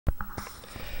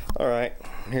Alright,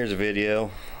 here's a video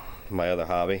of my other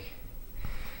hobby,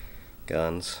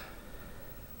 guns,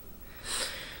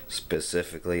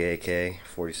 specifically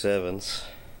AK-47s.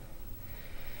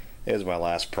 It was my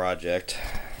last project,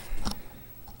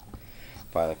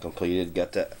 finally completed.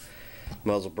 Got that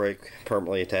muzzle brake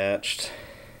permanently attached,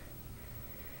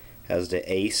 has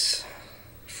the ace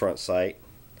front sight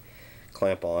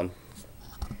clamp on.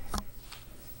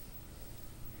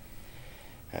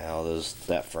 How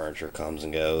that furniture comes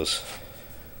and goes.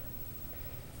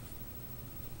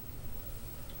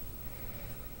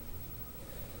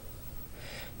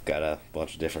 Got a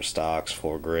bunch of different stocks,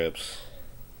 4 grips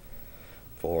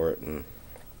for it, and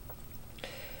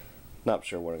not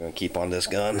sure what I'm going to keep on this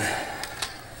gun. Another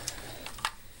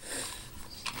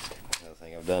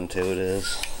thing I've done to it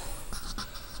is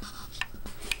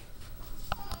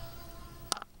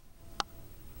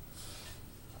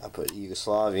I put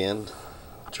Yugoslavian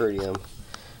tritium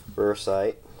rear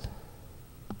sight,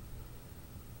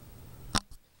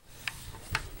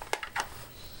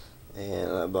 and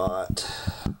I bought,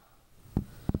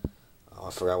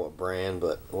 I forgot what brand,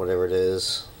 but whatever it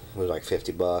is, it was like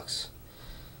 50 bucks.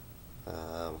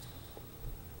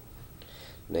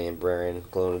 Name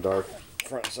brand glow in the dark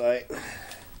front sight, of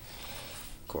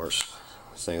course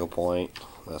single point.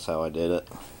 That's how I did it.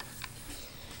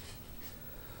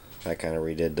 I kind of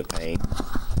redid the paint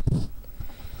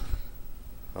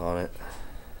on it.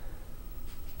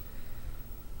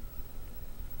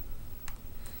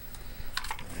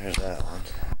 There's that one.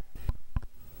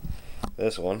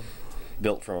 This one,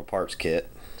 built from a parts kit.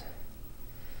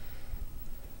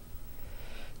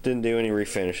 Didn't do any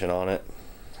refinishing on it.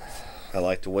 I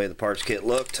like the way the parts kit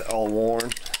looked, all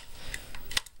worn.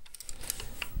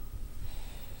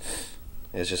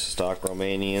 It's just a stock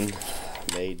Romanian,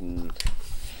 made in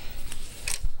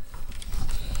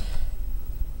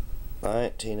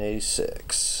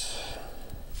 1986.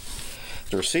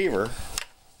 The receiver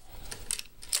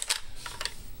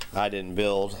I didn't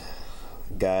build.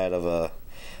 Guy out of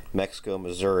Mexico,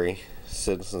 Missouri,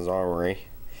 Citizens Armory.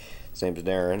 His name's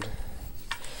Darren.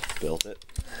 Built it.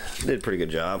 Did a pretty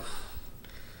good job.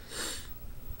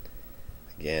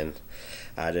 Again,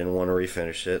 I didn't want to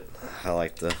refinish it. I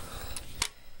like the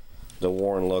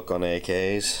worn look on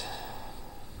AKs.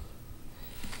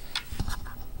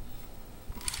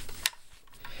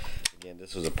 Again,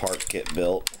 this was a parts kit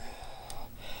built.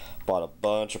 Bought a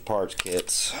bunch of parts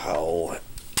kits, back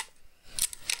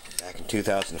in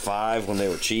 2005 when they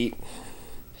were cheap.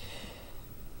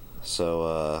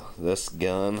 So this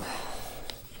gun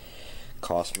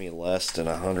cost me less than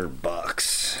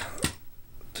 $100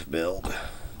 to build.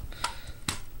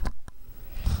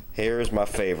 Here's my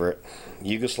favorite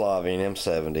Yugoslavian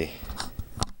M70.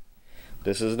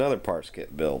 This is another parts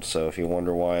kit build, so if you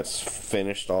wonder why it's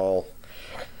finished all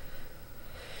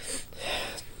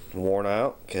worn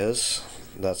out, because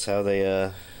that's how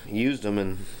they used them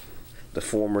in the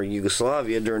former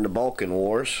Yugoslavia during the Balkan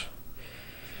Wars.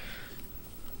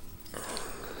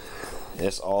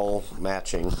 It's all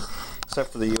matching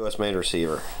except for the US made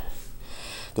receiver.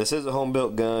 This is a home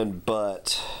built gun,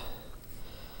 but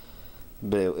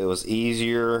it was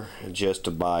easier just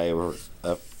to buy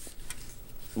a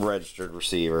registered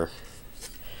receiver,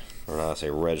 or not say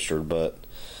registered, but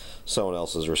someone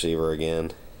else's receiver.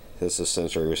 Again, this is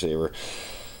Century receiver.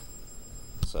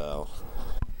 So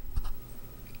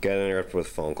got interrupted with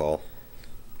a phone call.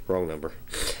 Wrong number.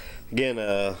 Again,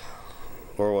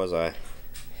 where was I?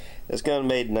 This gun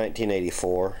made in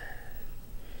 1984.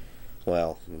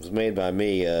 Well, it was made by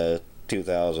me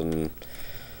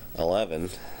 2011,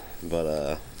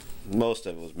 but most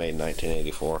of it was made in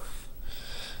 1984.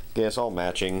 Again, it's all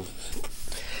matching.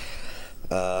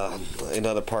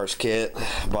 Another parts kit.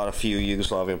 Bought a few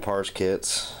Yugoslavian parts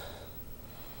kits.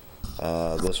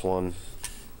 This one,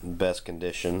 best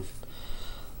condition.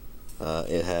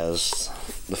 It has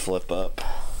the flip up.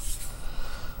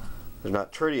 They're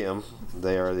not tritium,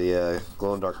 they are the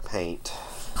glow in the dark paint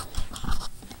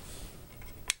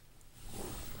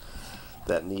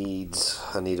that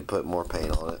I need to put more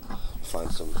paint on it.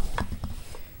 Find some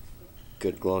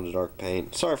good glow in the dark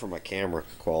paint. Sorry for my camera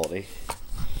quality.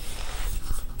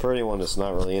 For anyone that's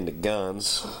not really into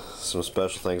guns, some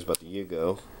special things about the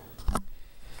YUGO.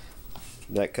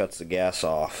 That cuts the gas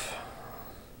off,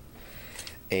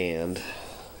 and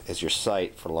is your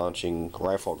sight for launching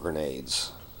rifle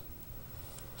grenades.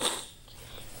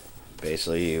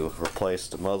 Basically, you replace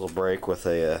the muzzle brake with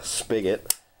a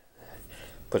spigot,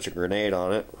 put your grenade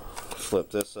on it,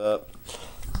 flip this up,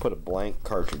 put a blank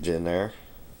cartridge in there,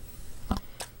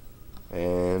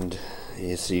 and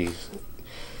you see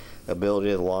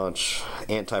ability to launch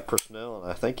anti-personnel,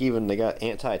 and I think even they got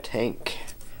anti-tank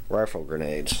rifle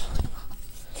grenades.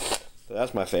 So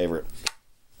that's my favorite.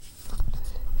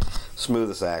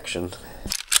 Smoothest action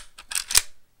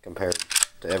compared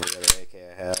to every other AK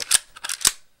I have.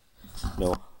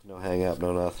 No hang up,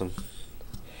 no nothing.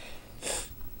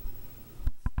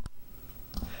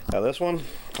 Now this one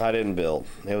I didn't build.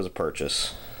 It was a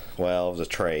purchase. Well, it was a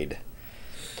trade.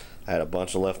 I had a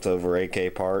bunch of leftover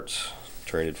AK parts,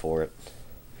 traded for it.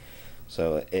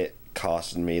 So it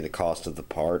costed me the cost of the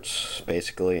parts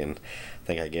basically, and I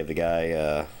think I gave the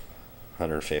guy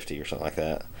 150 or something like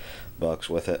that bucks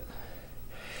with it.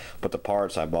 But the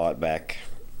parts I bought back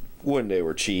when they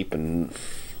were cheap, and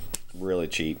really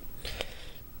cheap.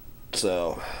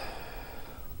 So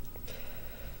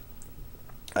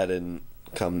I didn't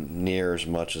come near as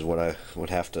much as what I would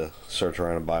have to search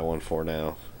around and buy one for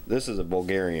now. This is a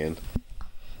Bulgarian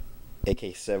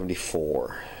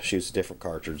AK-74. Shoots a different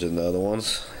cartridge than the other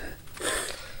ones.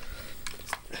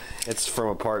 It's from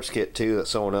a parts kit too that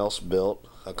someone else built,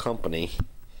 a company,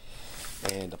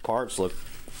 and the parts look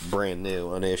brand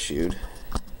new, unissued.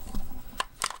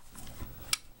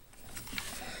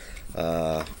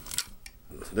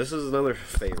 This is another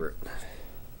favorite,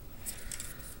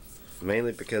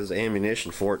 mainly because the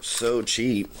ammunition for it's so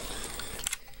cheap,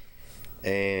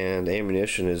 and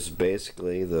ammunition is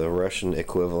basically the Russian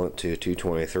equivalent to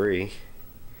 223.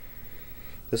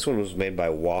 This one was made by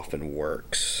Waffen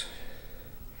Works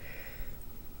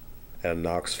out of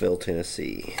Knoxville,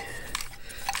 Tennessee.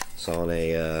 It's on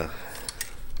a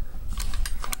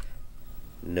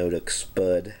Nodak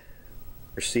Spud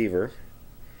receiver.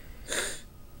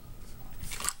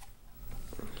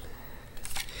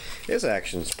 This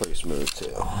action's pretty smooth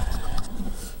too.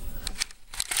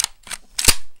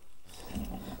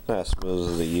 Not as smooth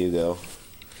as the YUGO.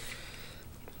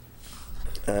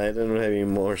 It doesn't have any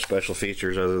more special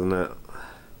features other than that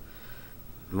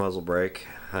muzzle brake.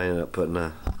 I ended up putting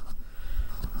a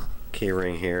key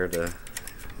ring here because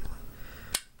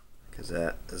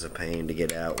that is a pain to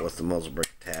get out with the muzzle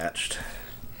brake attached.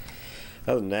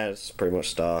 Other than that, it's pretty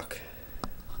much stock.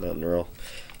 Nothing real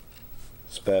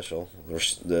special.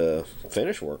 The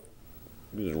finish work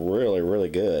is really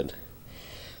good.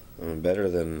 I mean, better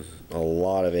than a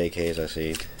lot of AKs I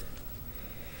see.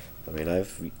 I mean,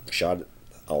 I've shot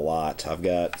a lot. I've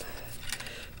got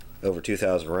over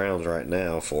 2,000 rounds right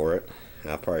now for it.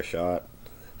 I probably shot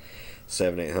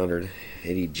 700-800.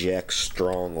 It ejects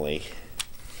strongly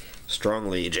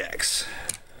ejects.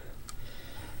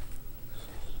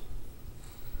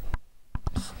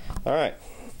 Alright,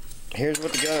 here's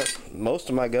what most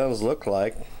of my guns look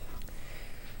like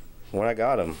when I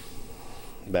got them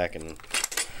back in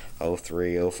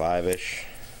 03, 05-ish.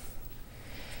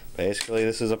 Basically,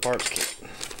 this is a parts kit.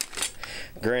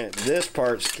 Granted, this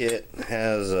parts kit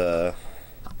has a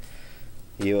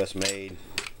US made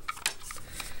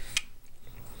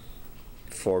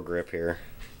foregrip here.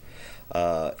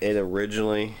 It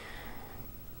originally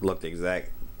looked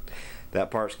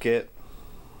that parts kit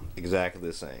exactly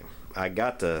the same. I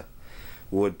got the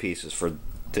wood pieces for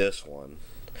this one.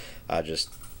 I just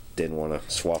didn't want to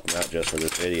swap them out just for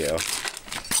this video.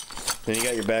 Then you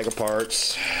got your bag of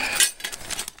parts,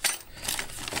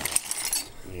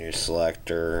 your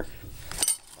selector.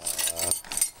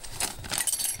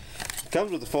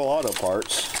 Comes with the full auto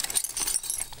parts.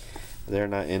 They're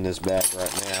not in this bag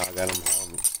right now. I got them.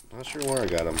 I'm not sure where I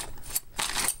got them,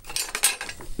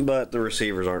 but the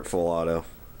receivers aren't full auto,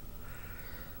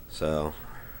 so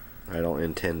I don't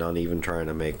intend on even trying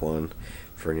to make one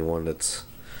for anyone that's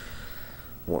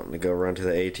wanting to go run to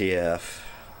the ATF.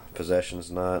 Possession's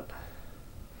not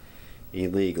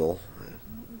illegal,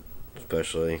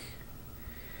 especially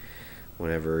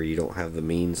whenever you don't have the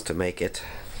means to make it.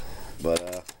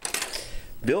 But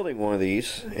building one of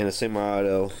these in a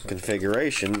semi-auto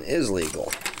configuration is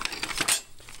legal.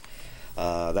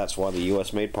 That's why the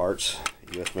US made parts.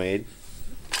 US made.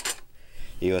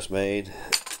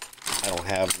 I don't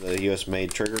have the US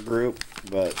made trigger group,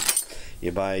 but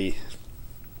you buy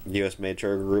US made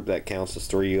trigger group, that counts as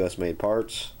 3 US made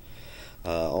parts.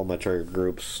 All my trigger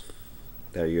groups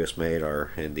that are US made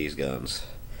are in these guns.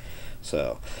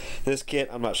 So this kit,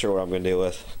 I'm not sure what I'm going to do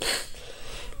with.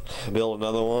 Build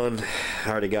another one. I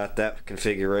already got that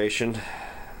configuration.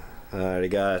 I already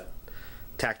got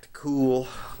tactical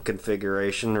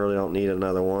configuration. Really don't need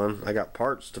another one. I got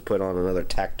parts to put on another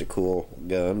tactical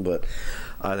gun, but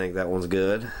I think that one's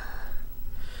good.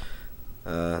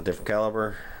 Different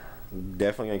caliber.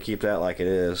 Definitely gonna keep that like it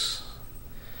is.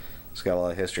 It's got a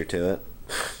lot of history to it.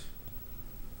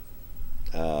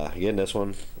 Again, this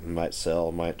one might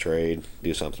sell, might trade,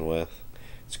 do something with.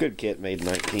 It's a good kit, made in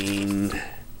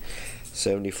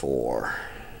 1974.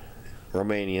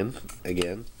 Romanian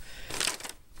again.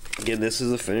 Again, this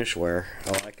is a finish wear.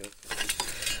 I like it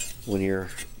when you're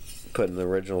putting the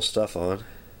original stuff on.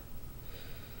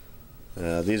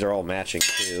 These are all matching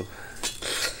too.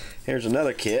 Here's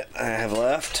another kit I have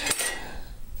left.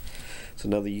 It's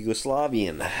another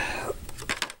Yugoslavian.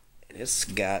 And it's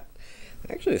got,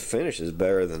 actually the finish is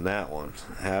better than that one.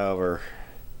 However,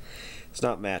 it's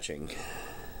not matching.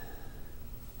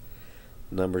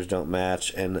 Numbers don't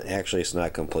match, and actually it's not a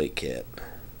complete kit.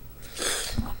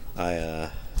 I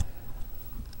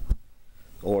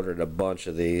ordered a bunch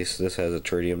of these. This has a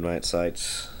tritium night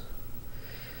sights.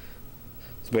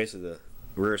 It's basically the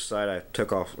rear sight I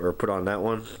took off or put on that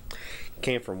one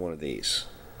came from one of these,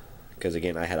 because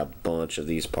again I had a bunch of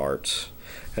these parts,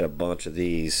 had a bunch of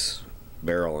these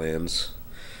barrel ends.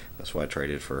 That's why I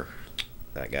traded for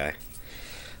that guy.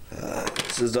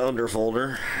 This is the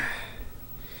underfolder.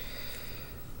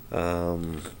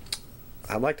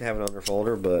 I'd like to have an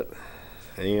underfolder, but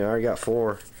you know, I already got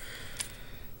 4,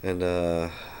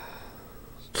 and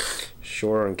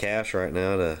short on cash right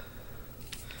now to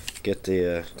get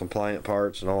the compliant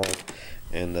parts and all,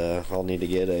 and I'll need to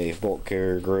get a bolt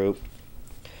carrier group,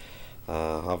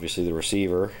 obviously the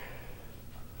receiver,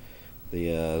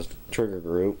 the trigger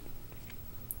group,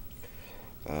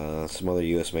 some other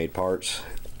US made parts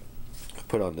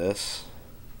put on this.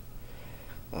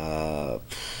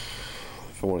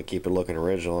 If I want to keep it looking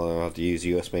original, I'll have to use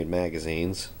US made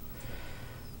magazines,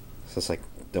 since I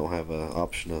don't have an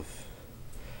option of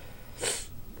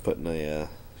putting a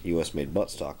US made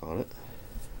buttstock on it.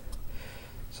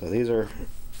 So these are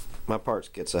my parts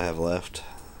kits I have left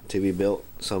to be built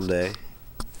someday.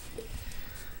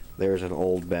 There's an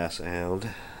old Basset Hound,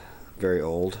 very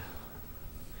old.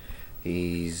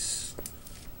 He's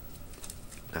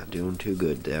not doing too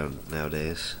good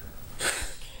nowadays.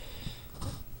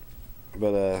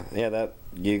 But yeah, that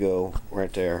YUGO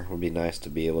right there would be nice to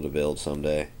be able to build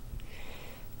someday.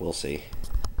 We'll see.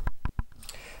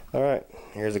 Alright,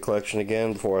 here's the collection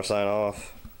again before I sign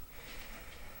off.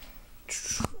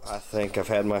 I think I've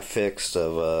had my fix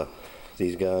of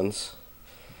these guns.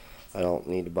 I don't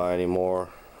need to buy any more.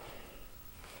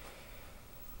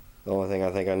 The only thing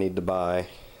I think I need to buy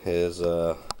is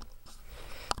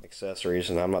accessories,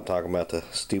 and I'm not talking about the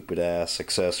stupid ass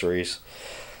accessories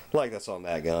like that's on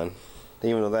that gun.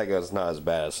 Even though that gun's not as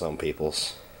bad as some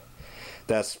people's.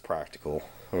 That's practical.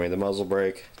 I mean, the muzzle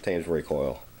brake, tames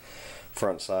recoil.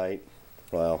 Front sight,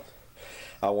 well,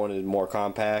 I wanted it more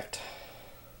compact,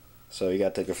 so you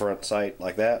got to take the front sight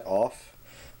like that off,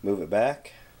 move it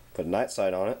back, put a night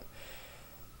sight on it.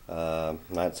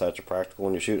 Night sights are practical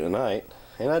when you're shooting at night,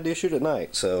 and I do shoot at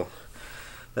night, so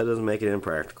that doesn't make it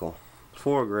impractical.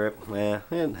 Foregrip,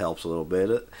 it helps a little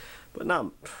bit, but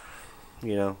not,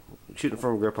 you know, shooting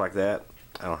from a grip like that,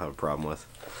 I don't have a problem with.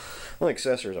 The only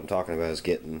accessories I'm talking about is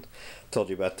getting, told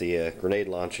you about the grenade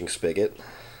launching spigot.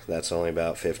 That's only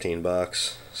about 15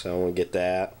 bucks, so I want to get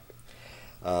that.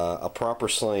 A proper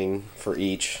sling for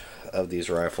each of these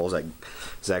rifles that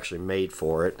is actually made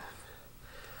for it.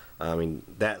 I mean,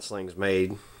 that sling's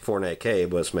made for an AK,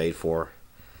 but it's made for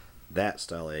that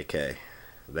style AK.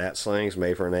 That sling's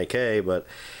made for an AK, but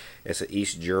it's an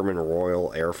East German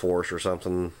Royal Air Force or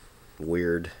something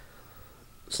weird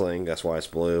sling. That's why it's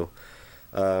blue.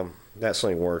 That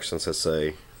sling works since it's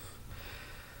a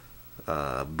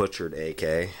butchered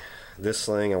AK. This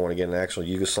sling, I want to get an actual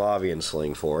Yugoslavian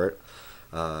sling for it,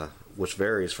 which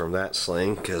varies from that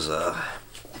sling, because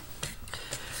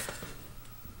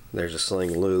there's a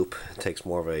sling loop. It takes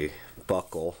more of a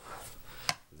buckle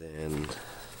than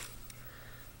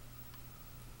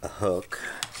a hook.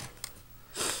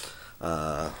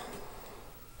 Want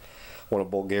a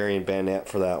Bulgarian bayonet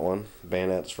for that one.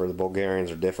 Bayonets for the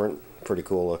Bulgarians are different, pretty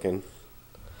cool looking.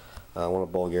 I want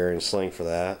a Bulgarian sling for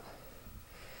that.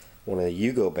 Want a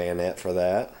YUGO bayonet for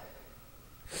that.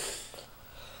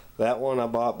 That one I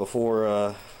bought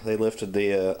before they lifted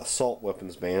the assault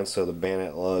weapons ban, so the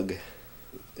bayonet lug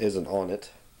isn't on it.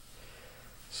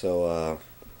 So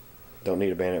don't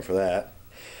need a bayonet for that.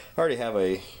 I already have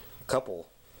a couple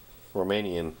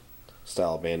Romanian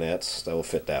style bayonets that will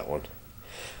fit that one.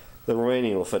 The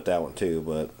Romanian will fit that one too,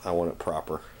 but I want it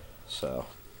proper. So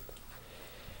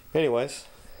anyways,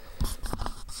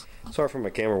 sorry for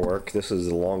my camera work. This is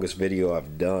the longest video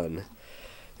I've done,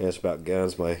 and it's about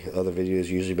guns. My other videos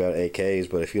are usually about AKs,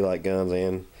 but if you like guns,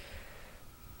 and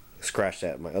scratch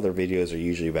that, my other videos are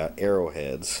usually about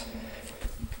arrowheads.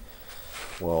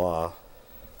 Voila.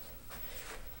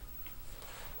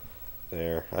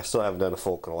 There. I still haven't done a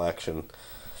full collection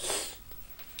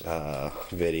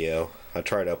video. I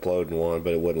tried uploading one,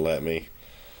 but it wouldn't let me,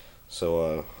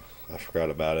 so I forgot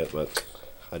about it, but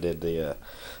I did the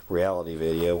reality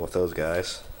video with those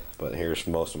guys, but here's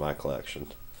most of my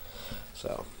collection.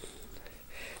 So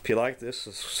if you like this,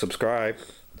 subscribe.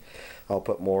 I'll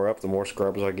put more up the more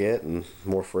scrubs I get, and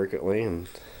more frequently, and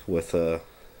with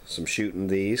some shooting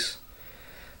these.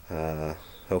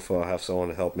 Hopefully I'll have someone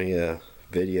to help me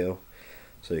video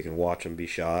so you can watch them be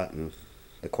shot, and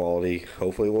the quality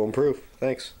hopefully will improve.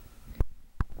 Thanks.